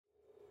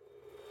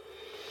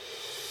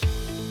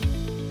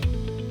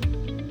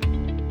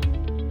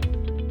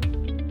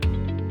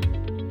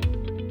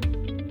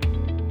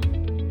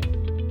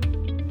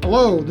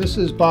Hello, this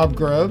is Bob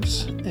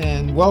Groves,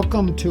 and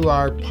welcome to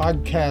our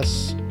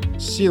podcast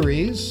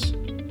series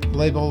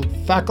labeled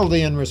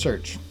Faculty and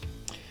Research.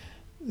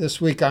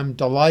 This week I'm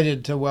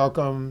delighted to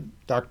welcome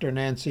Dr.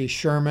 Nancy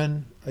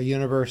Sherman, a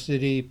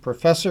university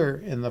professor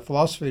in the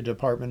philosophy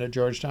department at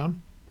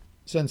Georgetown.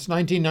 Since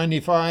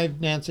 1995,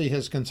 Nancy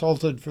has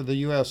consulted for the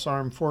U.S.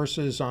 Armed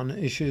Forces on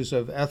issues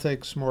of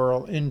ethics,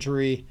 moral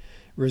injury,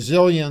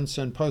 resilience,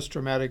 and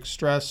post-traumatic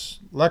stress,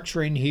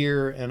 lecturing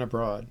here and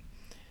abroad.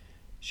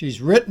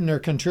 She's written or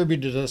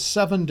contributed to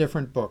 7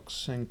 different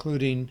books,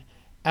 including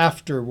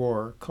After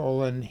War,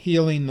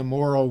 Healing the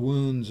Moral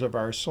Wounds of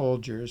Our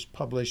Soldiers,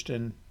 published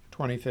in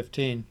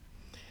 2015.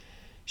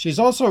 She's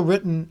also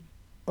written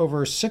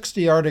over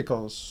 60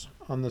 articles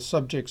on the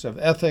subjects of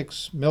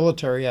ethics,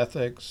 military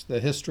ethics, the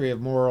history of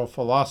moral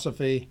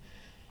philosophy,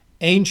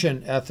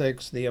 ancient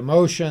ethics, the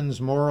emotions,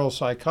 moral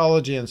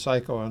psychology, and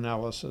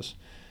psychoanalysis.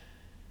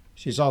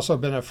 She's also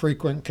been a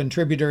frequent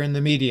contributor in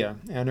the media,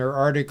 and her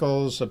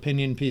articles,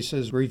 opinion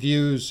pieces,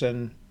 reviews,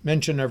 and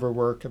mention of her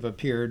work have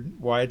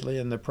appeared widely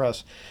in the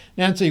press.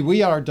 Nancy,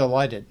 we are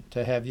delighted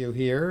to have you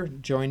here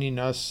joining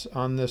us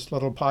on this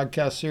little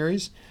podcast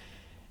series.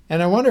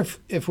 And I wonder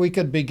if we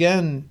could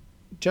begin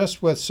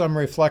just with some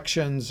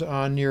reflections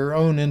on your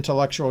own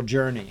intellectual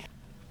journey.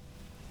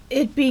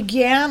 It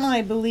began,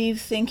 I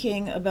believe,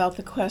 thinking about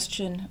the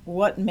question,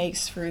 what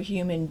makes for a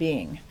human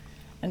being?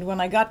 And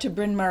when I got to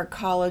Bryn Mawr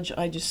College,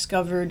 I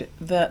discovered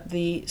that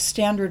the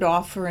standard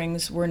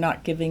offerings were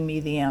not giving me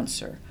the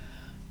answer.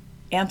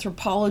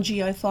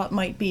 Anthropology, I thought,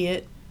 might be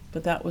it,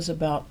 but that was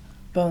about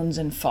bones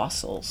and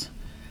fossils.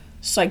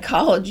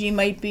 Psychology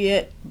might be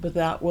it, but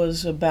that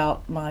was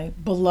about my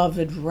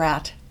beloved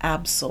rat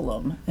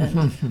Absalom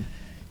and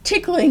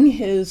tickling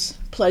his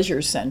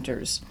pleasure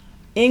centers.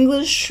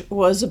 English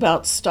was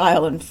about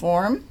style and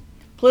form.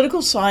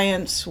 Political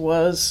science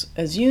was,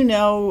 as you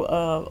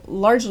know,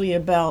 largely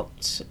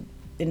about,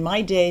 in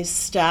my days,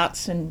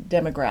 stats and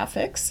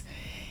demographics.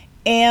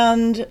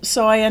 And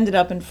so I ended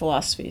up in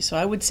philosophy. So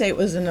I would say it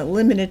was an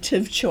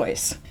eliminative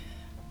choice.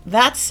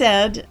 That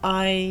said,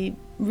 I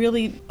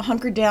really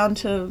hunkered down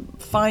to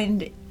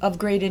find of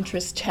great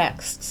interest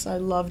texts. I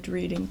loved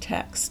reading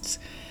texts.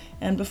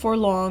 And before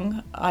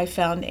long, I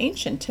found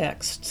ancient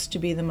texts to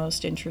be the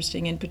most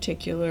interesting, in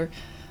particular,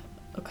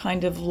 a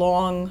kind of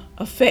long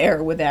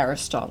affair with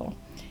Aristotle.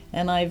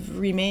 And I've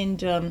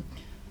remained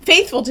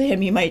faithful to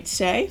him, you might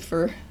say,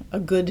 for a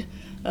good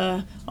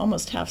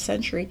almost half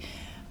century.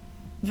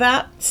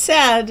 That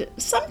said,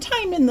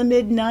 sometime in the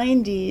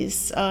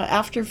mid-90s,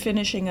 after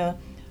finishing a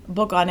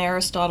book on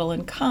Aristotle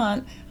and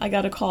Kant, I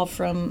got a call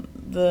from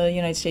the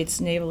United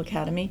States Naval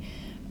Academy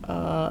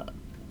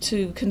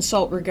to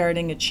consult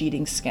regarding a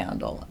cheating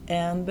scandal.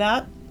 And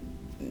that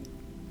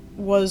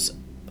was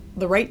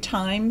the right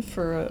time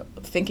for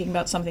thinking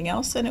about something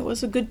else, and it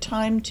was a good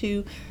time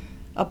to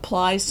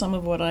apply some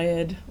of what I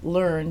had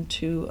learned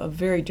to a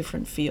very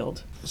different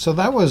field. So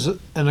that was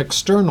an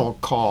external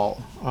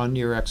call on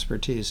your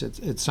expertise,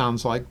 it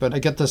sounds like, but I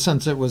get the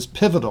sense it was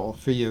pivotal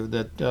for you,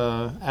 that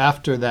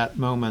after that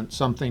moment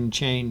something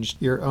changed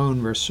your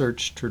own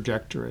research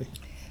trajectory.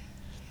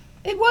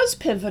 It was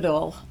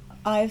pivotal.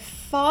 I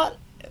thought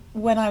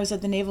when I was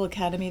at the Naval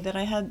Academy that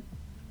I had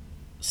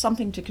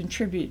something to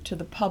contribute to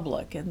the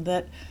public, and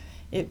that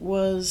it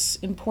was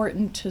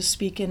important to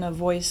speak in a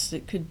voice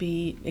that could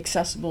be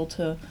accessible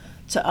to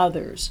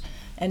others,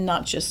 and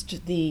not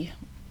just the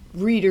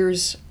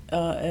readers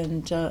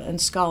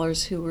and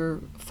scholars who were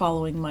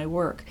following my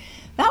work.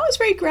 That was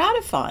very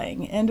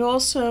gratifying, and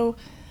also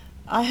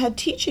I had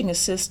teaching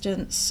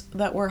assistants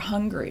that were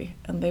hungry,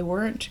 and they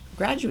weren't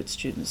graduate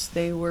students.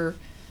 They were,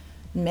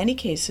 in many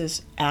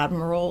cases,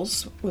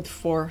 admirals with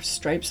 4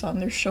 stripes on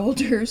their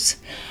shoulders,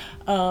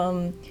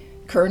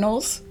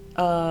 colonels,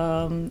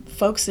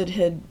 folks that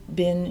had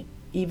been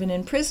even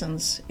in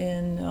prisons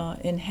in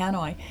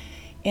Hanoi.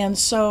 And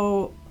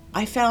so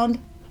I found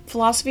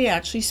philosophy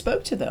actually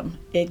spoke to them.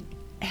 It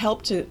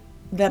helped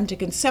them to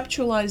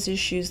conceptualize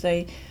issues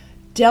they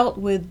dealt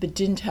with but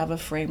didn't have a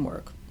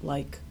framework,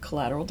 like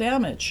collateral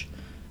damage,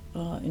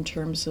 in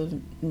terms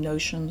of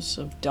notions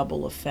of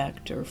double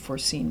effect or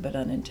foreseen but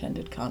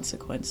unintended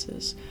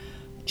consequences,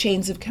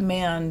 chains of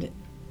command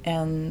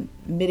and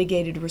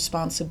mitigated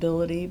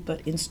responsibility,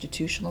 but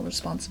institutional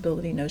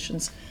responsibility,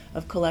 notions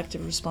of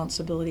collective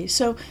responsibility.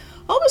 So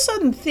all of a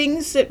sudden,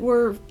 things that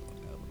were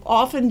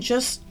often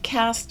just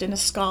cast in a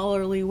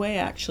scholarly way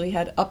actually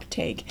had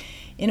uptake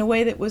in a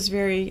way that was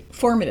very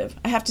formative.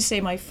 I have to say,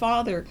 my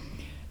father,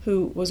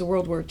 who was a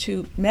World War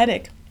II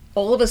medic,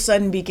 all of a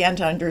sudden began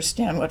to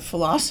understand what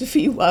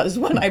philosophy was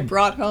when I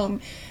brought home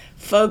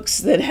folks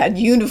that had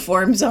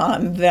uniforms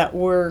on that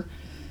were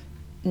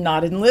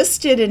not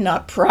enlisted and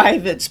not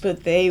privates,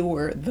 but they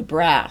were the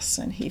brass.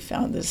 And he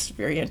found this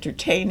very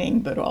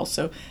entertaining, but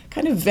also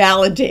kind of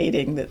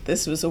validating that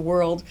this was a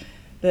world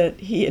that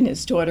he and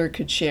his daughter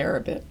could share a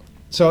bit.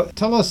 So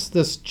tell us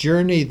this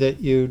journey that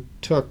you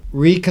took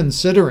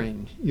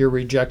reconsidering your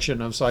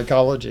rejection of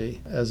psychology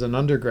as an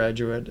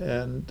undergraduate,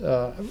 and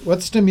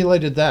what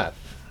stimulated that?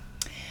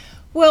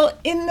 Well,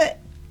 in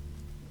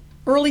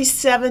early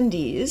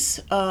 70s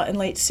and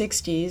late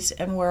 60s,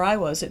 and where I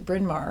was at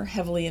Bryn Mawr,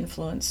 heavily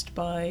influenced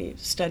by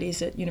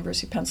studies at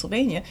University of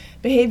Pennsylvania,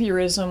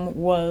 behaviorism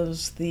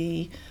was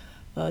the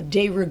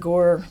de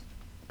rigueur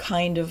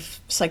kind of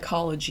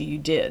psychology you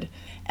did.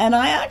 And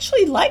I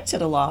actually liked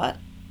it a lot,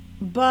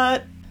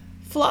 but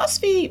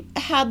philosophy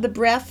had the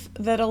breadth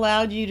that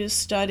allowed you to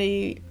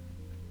study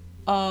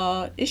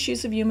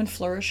issues of human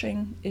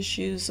flourishing,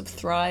 issues of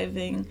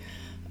thriving,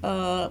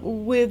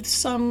 with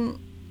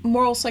some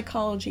moral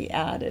psychology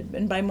added.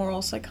 And by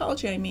moral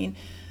psychology, I mean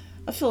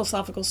a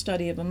philosophical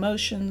study of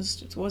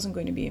emotions. It wasn't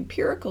going to be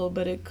empirical,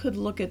 but it could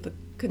look at the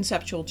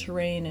conceptual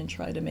terrain and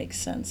try to make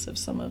sense of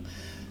some of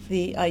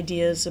the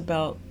ideas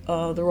about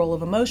the role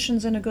of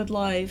emotions in a good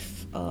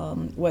life,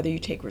 whether you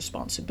take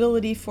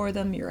responsibility for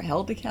them, you're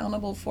held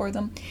accountable for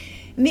them.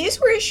 And these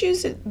were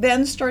issues that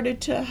then started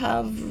to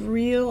have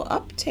real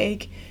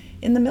uptake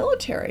in the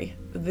military.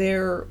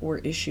 There were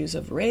issues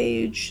of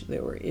rage,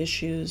 there were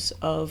issues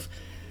of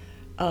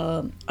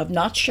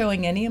not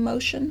showing any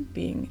emotion,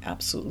 being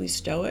absolutely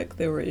stoic.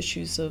 There were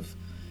issues of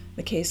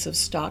the case of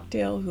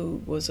Stockdale,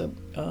 who was a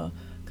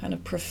kind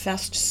of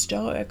professed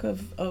stoic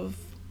of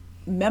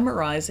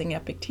memorizing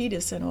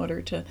Epictetus in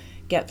order to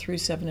get through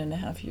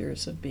 7.5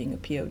 years of being a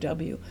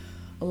POW,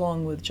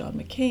 along with John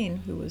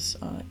McCain, who was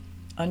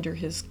under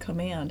his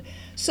command.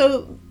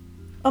 So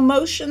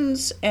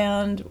emotions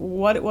and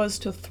what it was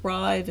to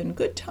thrive in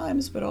good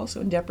times, but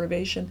also in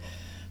deprivation,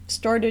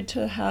 started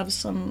to have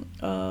some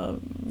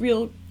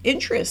real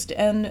interest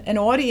and an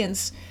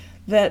audience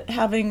that,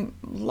 having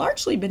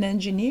largely been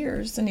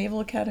engineers, the Naval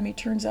Academy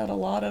turns out a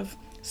lot of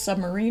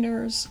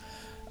submariners,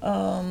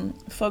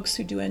 folks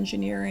who do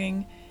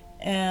engineering,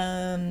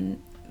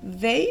 and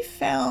they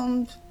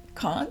found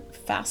Kant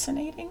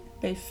fascinating,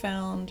 they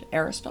found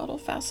Aristotle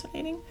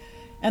fascinating,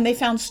 and they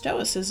found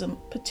Stoicism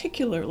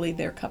particularly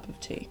their cup of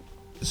tea.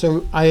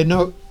 So I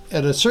know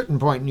at a certain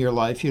point in your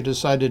life you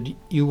decided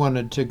you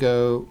wanted to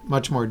go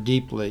much more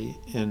deeply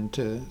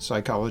into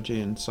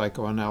psychology and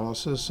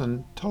psychoanalysis,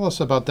 and tell us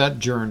about that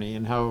journey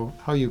and how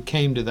you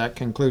came to that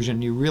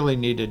conclusion. You really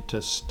needed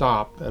to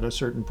stop at a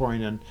certain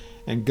point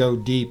and go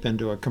deep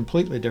into a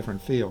completely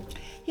different field.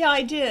 Yeah,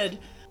 I did.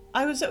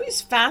 I was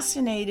always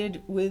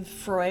fascinated with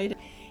Freud,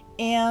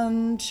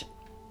 and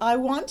I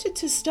wanted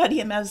to study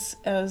him as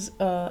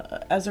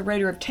a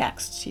writer of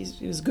texts.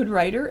 He was a good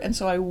writer, and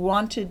so I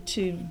wanted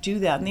to do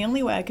that. And the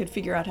only way I could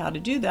figure out how to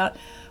do that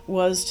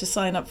was to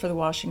sign up for the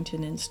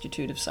Washington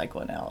Institute of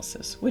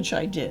Psychoanalysis, which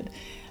I did.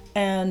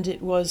 And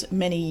it was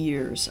many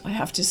years, I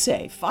have to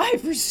say,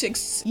 5 or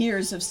 6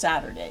 years of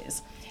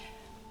Saturdays.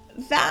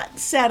 That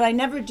said, I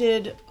never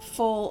did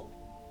full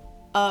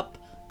up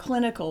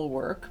clinical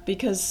work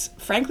because,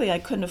 frankly, I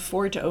couldn't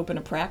afford to open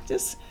a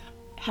practice,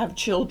 have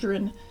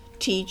children,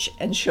 teach,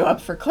 and show up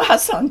for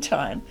class on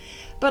time.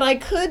 But I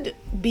could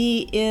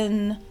be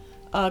in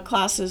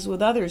classes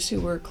with others who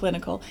were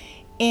clinical.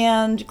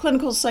 And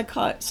clinical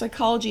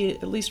psychology,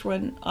 at least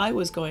when I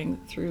was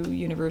going through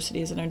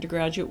university as an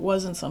undergraduate,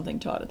 wasn't something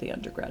taught at the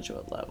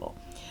undergraduate level.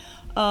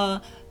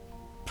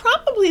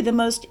 Probably the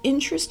most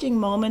interesting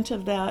moment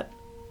of that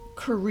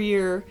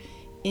career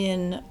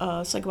in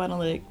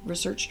psychoanalytic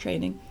research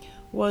training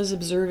was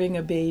observing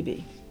a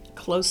baby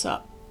close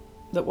up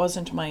that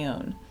wasn't my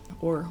own,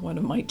 or one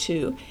of my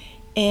two.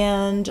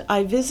 And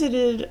I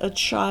visited a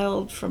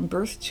child from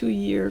birth to a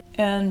year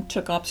and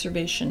took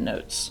observation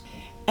notes.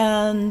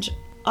 And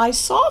I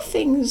saw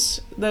things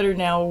that are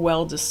now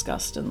well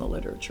discussed in the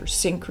literature: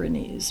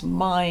 synchronies,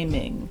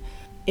 miming,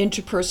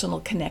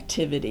 interpersonal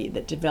connectivity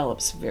that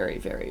develops very,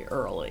 very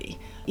early.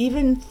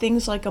 Even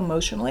things like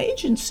emotional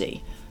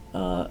agency,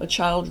 a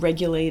child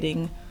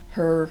regulating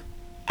her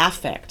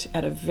affect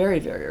at a very,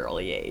 very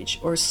early age,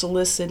 or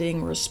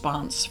soliciting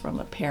response from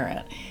a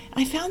parent.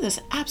 I found this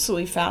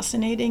absolutely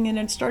fascinating, and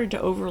it started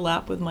to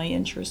overlap with my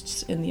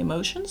interests in the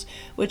emotions,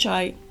 which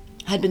I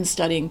had been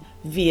studying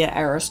via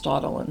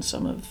Aristotle and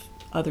some of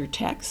other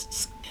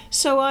texts.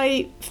 So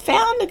I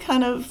found a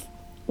kind of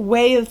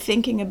way of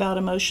thinking about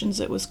emotions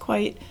that was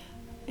quite,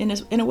 in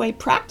a way,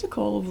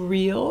 practical,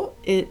 real.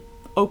 It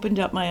opened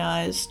up my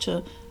eyes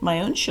to my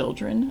own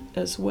children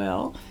as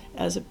well,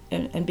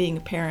 and being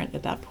a parent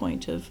at that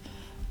point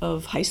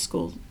of high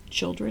school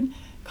children,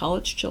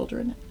 college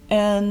children.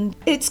 And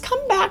it's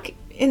come back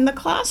in the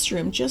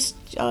classroom. Just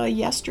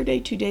yesterday,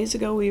 2 days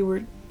ago, we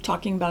were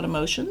talking about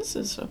emotions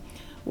as a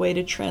way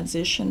to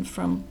transition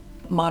from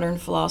modern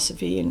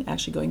philosophy and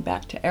actually going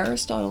back to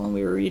Aristotle. And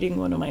we were reading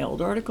one of my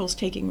old articles,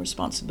 Taking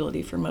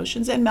Responsibility for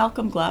Emotions, and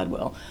Malcolm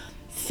Gladwell,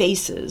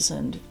 Faces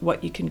and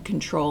what you can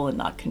control and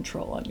not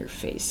control on your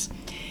face.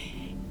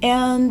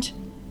 And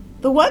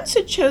the ones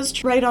that chose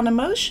to write on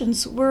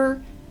emotions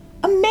were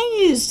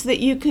amazed that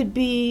you could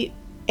be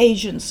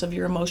agents of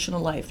your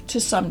emotional life to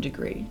some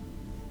degree.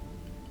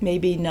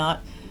 Maybe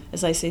not,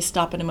 as I say,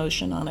 stop an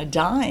emotion on a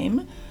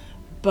dime,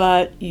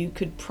 but you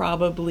could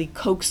probably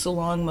coax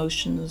along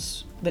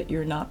emotions that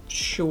you're not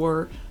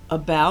sure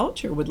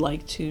about or would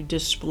like to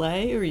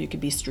display, or you could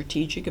be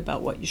strategic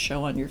about what you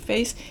show on your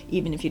face,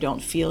 even if you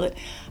don't feel it.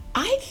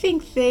 I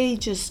think they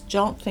just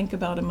don't think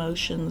about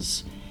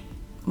emotions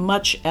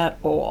much at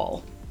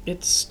all.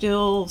 It's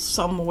still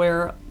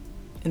somewhere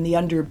in the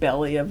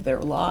underbelly of their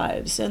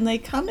lives, and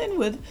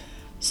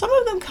some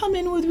of them come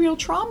in with real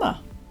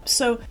trauma.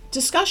 So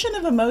discussion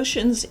of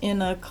emotions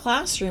in a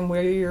classroom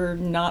where you're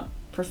not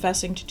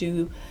professing to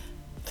do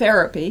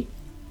therapy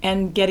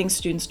and getting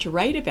students to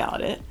write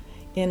about it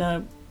in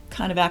a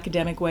kind of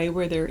academic way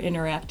where they're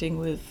interacting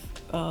with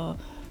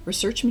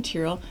research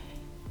material,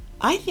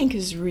 I think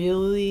is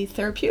really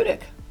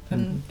therapeutic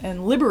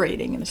and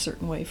liberating in a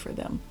certain way for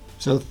them.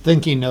 So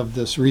thinking of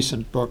this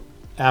recent book,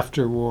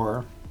 After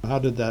War, how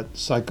did that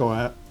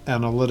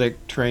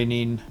psychoanalytic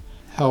training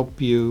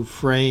help you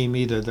frame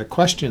either the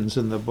questions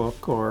in the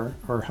book or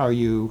how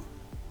you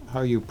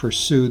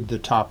pursued the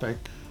topic?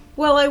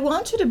 Well, I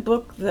wanted a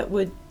book that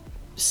would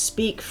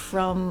speak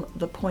from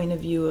the point of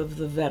view of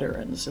the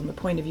veterans and the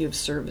point of view of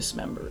service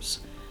members.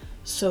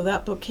 So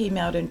that book came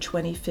out in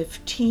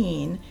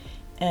 2015,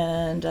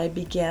 and I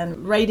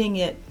began writing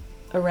it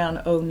around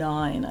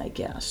 2009, I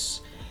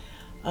guess.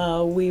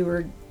 We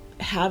were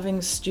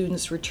having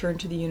students return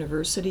to the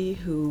university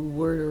who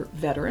were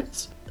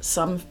veterans.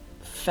 Some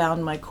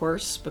found my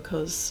course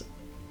because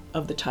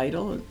of the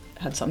title. It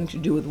had something to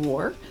do with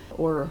war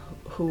or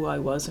who I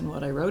was and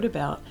what I wrote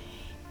about.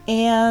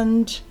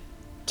 And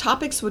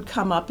topics would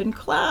come up in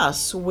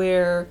class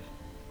where,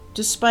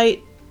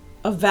 despite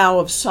a vow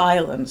of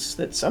silence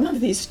that some of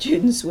these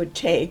students would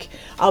take,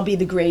 I'll be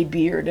the gray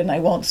beard and I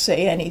won't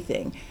say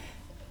anything,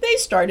 they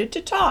started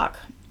to talk,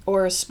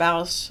 or a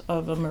spouse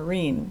of a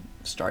Marine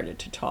started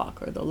to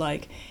talk, or the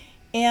like.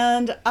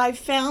 And I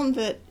found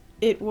that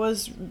it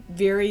was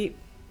very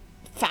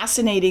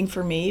fascinating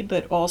for me,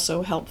 but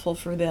also helpful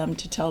for them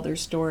to tell their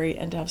story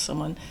and to have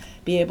someone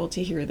be able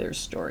to hear their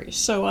story.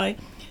 So I,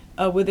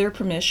 with their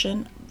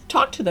permission,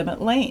 talked to them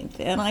at length.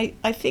 And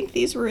I think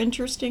these were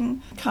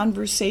interesting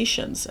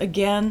conversations.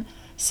 Again,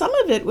 some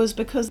of it was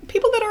because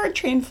people that aren't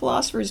trained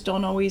philosophers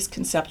don't always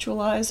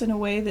conceptualize in a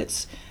way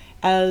that's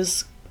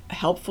as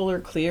helpful or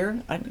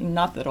clear. I mean,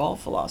 not that all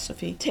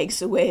philosophy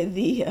takes away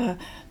the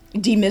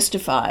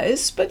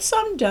demystifies, but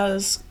some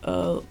does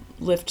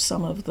lift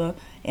some of the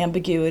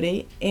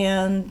ambiguity,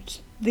 and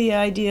the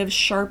idea of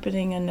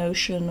sharpening a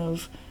notion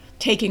of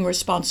taking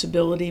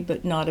responsibility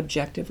but not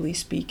objectively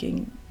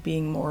speaking,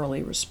 being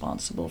morally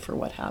responsible for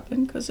what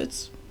happened, because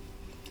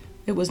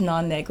it was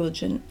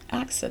non-negligent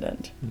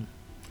accident,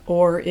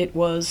 or it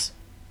was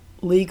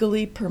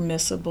legally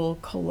permissible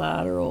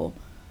collateral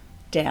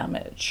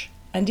damage,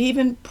 and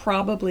even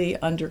probably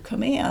under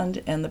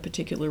command and the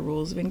particular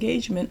rules of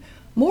engagement,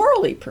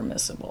 morally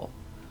permissible.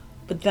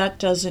 But that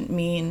doesn't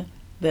mean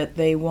that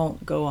they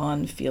won't go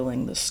on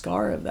feeling the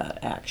scar of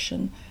that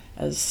action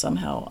as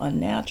somehow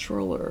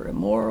unnatural or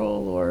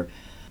immoral, or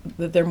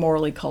that they're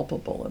morally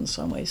culpable in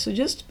some way. So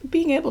just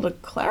being able to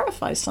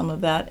clarify some of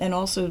that and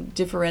also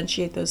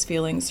differentiate those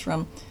feelings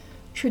from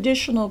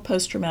traditional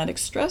post-traumatic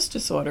stress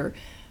disorder,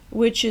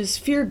 which is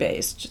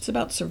fear-based. It's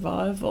about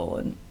survival,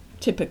 and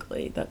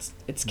typically that's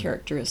its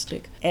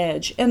characteristic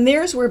edge. And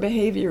there's where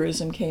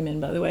behaviorism came in,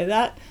 by the way.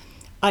 That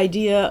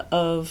idea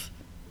of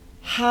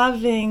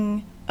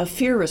having a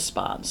fear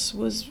response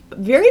was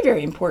very,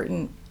 very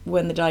important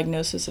when the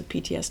diagnosis of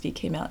PTSD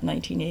came out in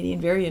 1980,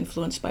 and very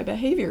influenced by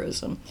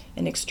behaviorism,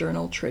 an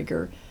external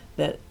trigger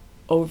that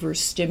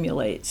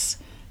overstimulates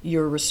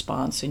your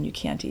response and you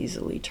can't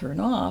easily turn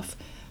off.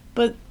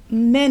 But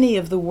many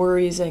of the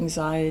worries,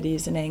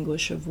 anxieties, and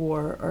anguish of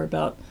war are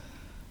about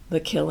the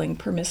killing,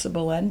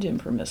 permissible and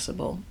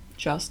impermissible,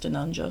 just and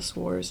unjust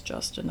wars,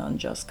 just and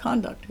unjust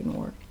conduct in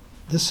war.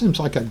 This seems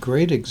like a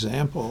great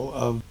example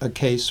of a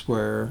case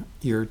where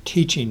your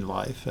teaching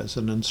life as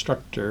an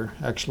instructor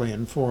actually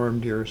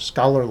informed your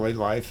scholarly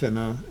life in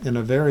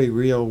a very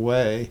real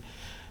way.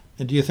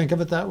 And do you think of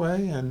it that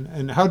way?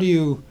 And how do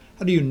you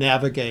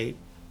navigate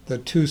the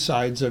two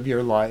sides of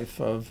your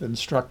life of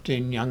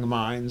instructing young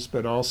minds,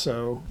 but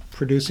also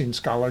producing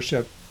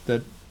scholarship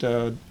that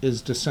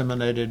is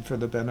disseminated for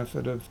the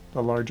benefit of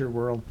the larger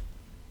world?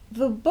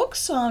 The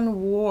books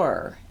on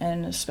war,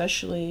 and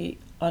especially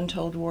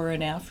Untold War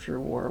and After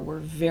War, were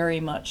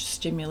very much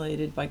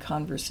stimulated by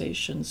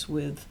conversations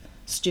with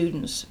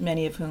students,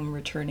 many of whom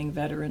returning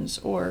veterans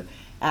or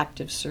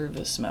active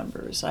service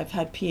members. I've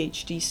had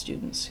PhD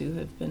students who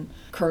have been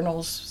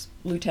colonels,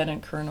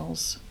 lieutenant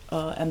colonels,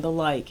 and the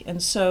like.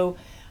 And so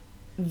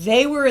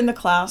they were in the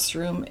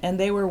classroom and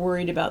they were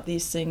worried about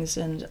these things,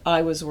 and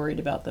I was worried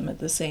about them at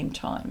the same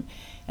time.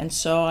 And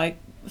so I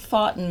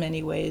thought in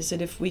many ways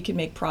that if we could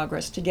make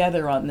progress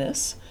together on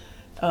this,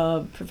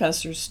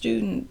 professors,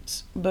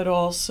 students, but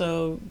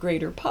also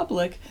greater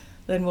public,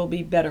 then we'll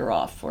be better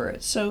off for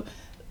it. So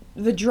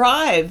the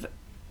drive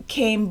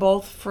came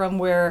both from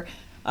where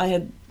I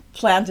had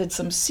planted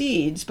some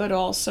seeds, but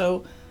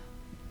also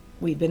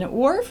we've been at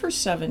war for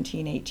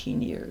 17,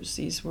 18 years.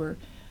 These were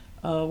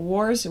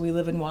wars. We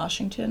live in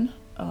Washington.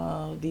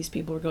 These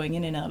people were going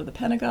in and out of the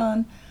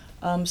Pentagon,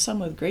 some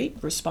with great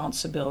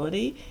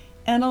responsibility,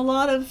 and a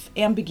lot of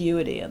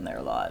ambiguity in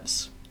their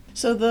lives.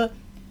 So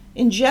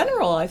in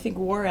general, I think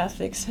war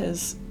ethics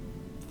has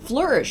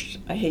flourished,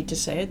 I hate to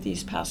say it,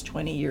 these past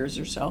 20 years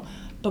or so,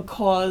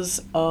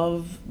 because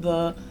of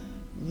the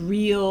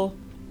real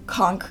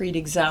concrete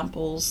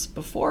examples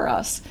before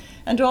us.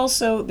 And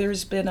also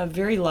there's been a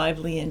very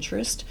lively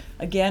interest,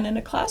 again in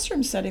a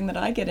classroom setting that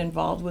I get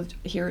involved with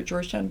here at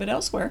Georgetown, but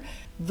elsewhere.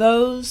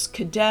 Those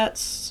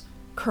cadets,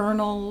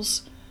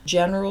 colonels,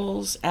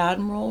 generals,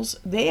 admirals,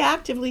 they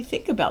actively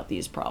think about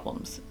these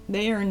problems.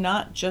 They are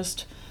not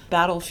just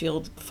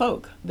battlefield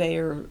folk. They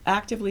are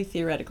actively,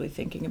 theoretically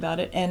thinking about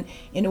it. And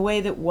in a way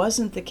that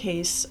wasn't the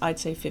case, I'd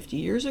say 50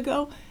 years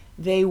ago,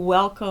 they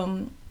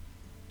welcome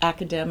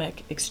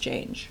academic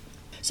exchange.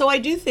 So I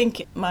do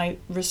think my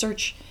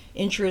research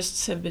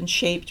interests have been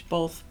shaped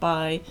both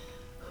by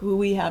who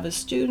we have as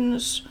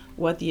students,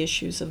 what the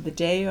issues of the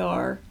day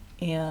are,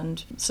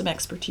 and some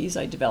expertise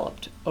I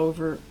developed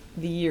over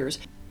the years.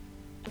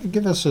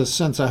 Give us a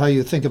sense of how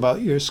you think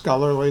about your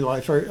scholarly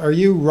life. Are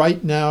you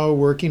right now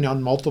working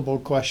on multiple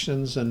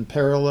questions in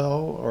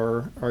parallel,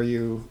 or are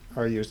you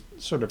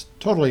sort of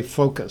totally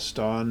focused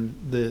on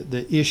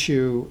the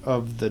issue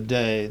of the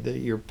day, that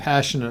you're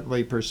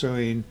passionately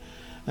pursuing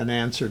an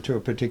answer to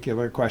a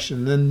particular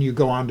question, then you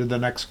go on to the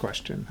next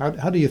question?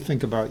 How do you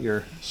think about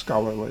your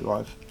scholarly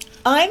life?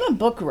 I'm a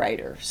book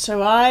writer,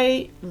 so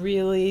I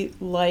really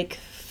like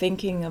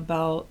thinking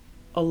about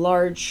a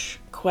large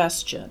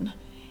question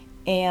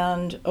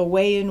and a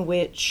way in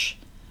which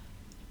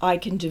I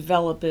can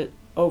develop it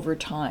over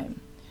time.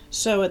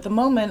 So at the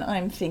moment,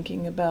 I'm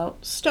thinking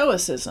about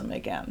Stoicism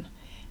again,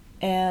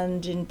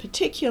 and in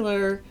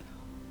particular,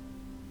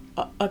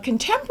 a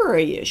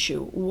contemporary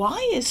issue.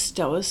 Why is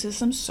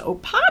Stoicism so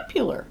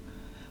popular?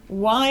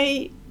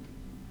 Why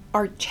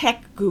are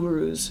tech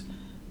gurus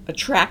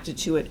attracted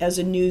to it as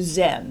a new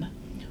Zen?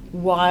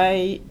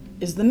 Why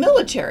is the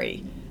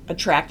military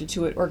attracted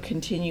to it or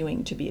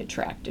continuing to be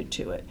attracted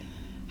to it?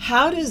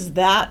 How does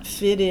that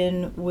fit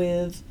in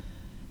with,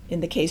 in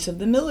the case of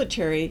the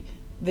military,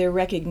 their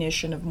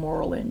recognition of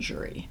moral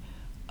injury,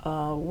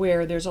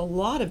 where there's a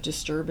lot of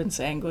disturbance,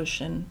 anguish,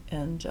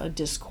 and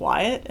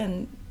disquiet,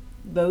 and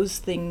those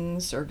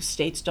things or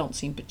states don't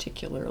seem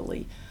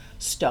particularly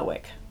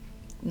stoic,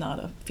 not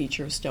a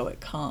feature of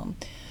stoic calm.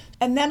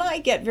 And then I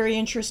get very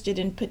interested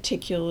in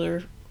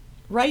particular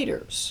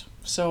writers.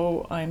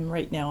 So I'm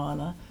right now on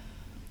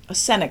a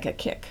Seneca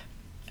kick.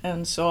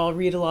 And so I'll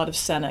read a lot of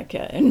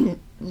Seneca and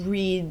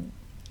read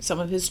some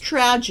of his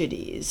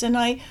tragedies. And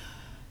I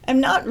am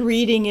not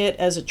reading it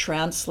as a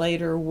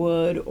translator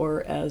would,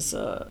 or as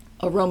a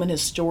Roman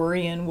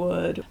historian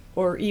would,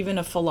 or even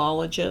a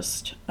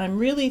philologist. I'm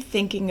really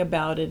thinking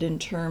about it in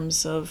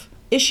terms of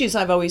issues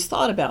I've always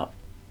thought about.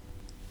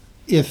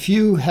 If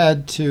you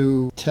had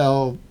to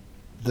tell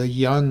the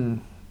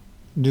young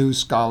new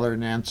scholar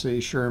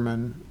Nancy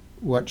Sherman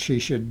what she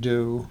should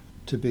do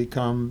to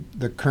become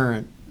the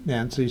current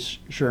Nancy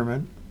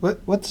Sherman,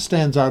 what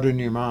stands out in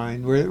your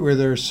mind? Were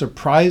there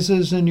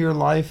surprises in your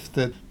life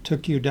that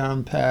took you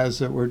down paths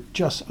that were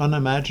just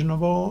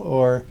unimaginable,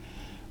 or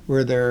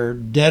were there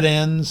dead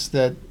ends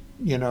that,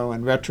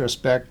 in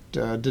retrospect,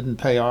 didn't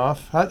pay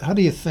off? How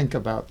do you think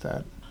about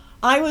that?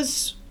 I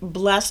was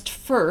blessed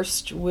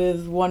first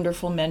with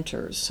wonderful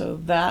mentors, so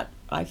that,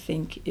 I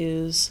think,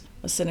 is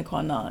a sine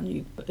qua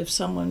non. If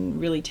someone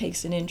really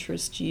takes an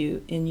interest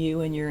in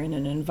you and you're in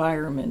an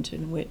environment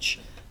in which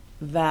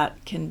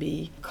that can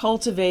be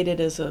cultivated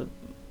as a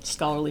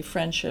scholarly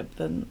friendship,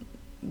 then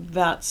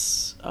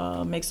that's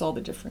makes all the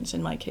difference.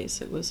 In my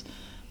case, it was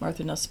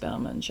Martha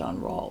Nussbaum and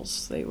John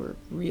Rawls. They were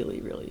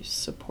really, really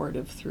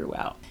supportive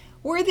throughout.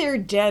 Were there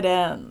dead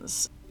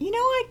ends?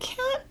 I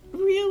can't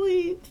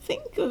really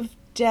think of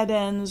dead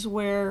ends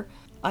where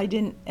I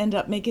didn't end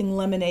up making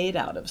lemonade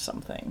out of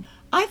something.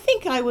 I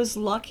think I was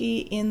lucky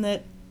in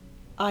that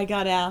I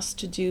got asked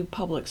to do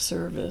public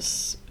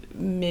service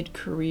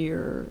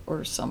mid-career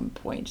or some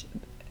point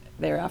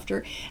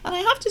thereafter. And I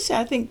have to say,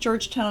 I think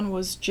Georgetown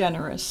was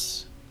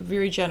generous,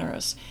 very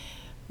generous.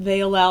 They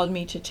allowed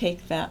me to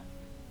take that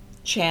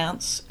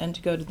chance and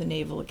to go to the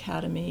Naval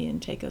Academy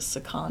and take a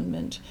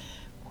secondment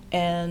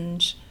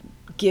and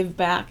give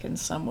back in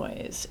some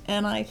ways.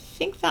 And I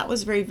think that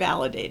was very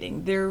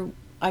validating.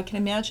 I can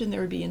imagine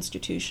there would be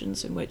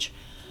institutions in which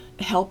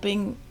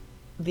helping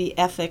the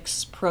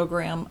ethics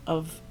program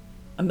of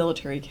a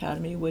military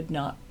academy would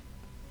not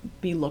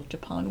be looked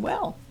upon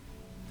well.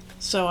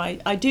 So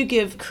I do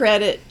give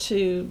credit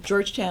to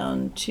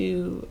Georgetown,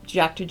 to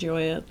Jack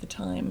DeGioia at the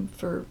time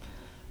for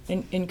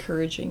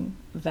encouraging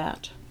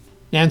that.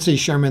 Nancy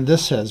Sherman,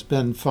 this has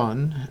been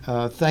fun.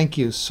 Thank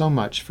you so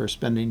much for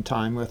spending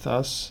time with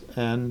us,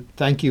 and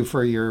thank you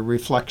for your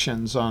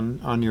reflections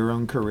on your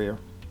own career.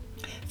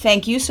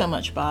 Thank you so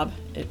much, Bob.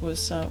 It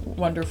was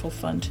wonderful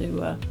fun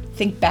to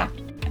think back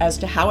as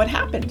to how it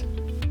happened.